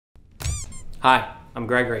Hi, I'm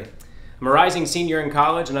Gregory. I'm a rising senior in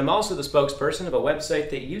college, and I'm also the spokesperson of a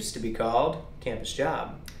website that used to be called Campus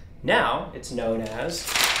Job. Now it's known as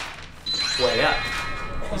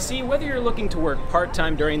WayUp. You see, whether you're looking to work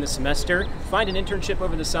part-time during the semester, find an internship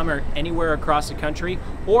over the summer anywhere across the country,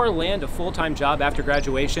 or land a full-time job after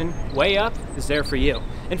graduation, WayUp is there for you.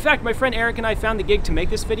 In fact, my friend Eric and I found the gig to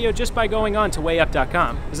make this video just by going on to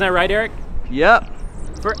WayUp.com. Isn't that right, Eric? Yep.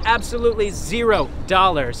 For absolutely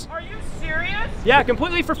 $0. Are you serious? Yeah,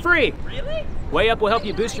 completely for free. Really? WayUp will help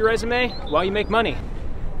you boost your resume while you make money.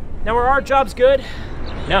 Now, are our jobs good?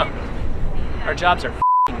 No. Our jobs are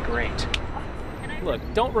f***ing great. Look,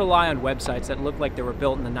 don't rely on websites that look like they were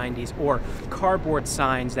built in the 90s or cardboard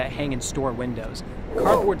signs that hang in store windows.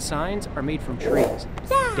 Cardboard signs are made from trees,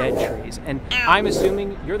 dead trees, and I'm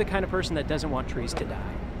assuming you're the kind of person that doesn't want trees to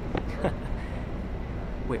die.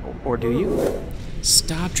 Wait, or do you?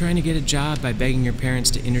 Stop trying to get a job by begging your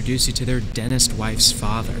parents to introduce you to their dentist wife's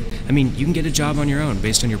father. I mean, you can get a job on your own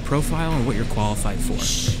based on your profile and what you're qualified for.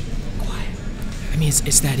 Shh, quiet. I mean,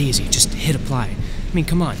 it's that easy. Just hit apply. I mean,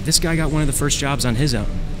 come on, this guy got one of the first jobs on his own.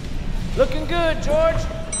 Looking good, George!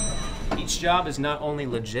 Each job is not only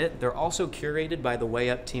legit, they're also curated by the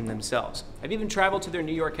WayUp team themselves. I've even traveled to their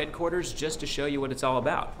New York headquarters just to show you what it's all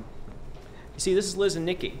about. You see, this is Liz and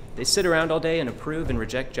Nikki. They sit around all day and approve and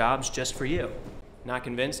reject jobs just for you. Not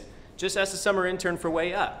convinced? Just ask the summer intern for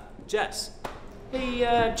WayUp, Jess. Hey,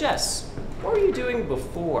 Jess, what were you doing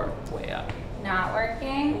before WayUp? Not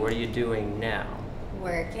working. What are you doing now?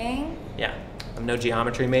 Working. Yeah. I'm no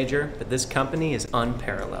geometry major, but this company is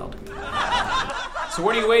unparalleled. So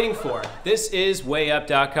what are you waiting for? This is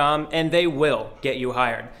WayUp.com, and they will get you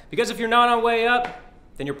hired. Because if you're not on WayUp,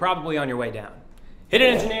 then you're probably on your way down. Hit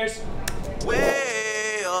it, engineers.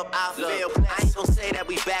 Way up, I feel. I ain't gonna say that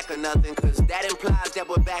we back or nothing, cause that implies that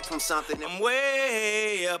we're back from something. I'm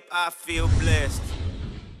way up, I feel blessed.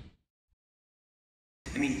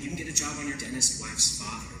 I mean, you can get a job on your dentist wife's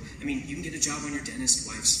father. I mean, you can get a job on your dentist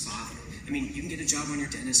wife's father. I mean, you can get a job on your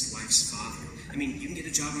dentist wife's father. I mean, you can get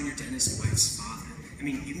a job on your dentist wife's father. I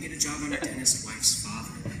mean, you can get a job on your dentist wife's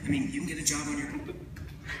father. I mean, you can get a job on your...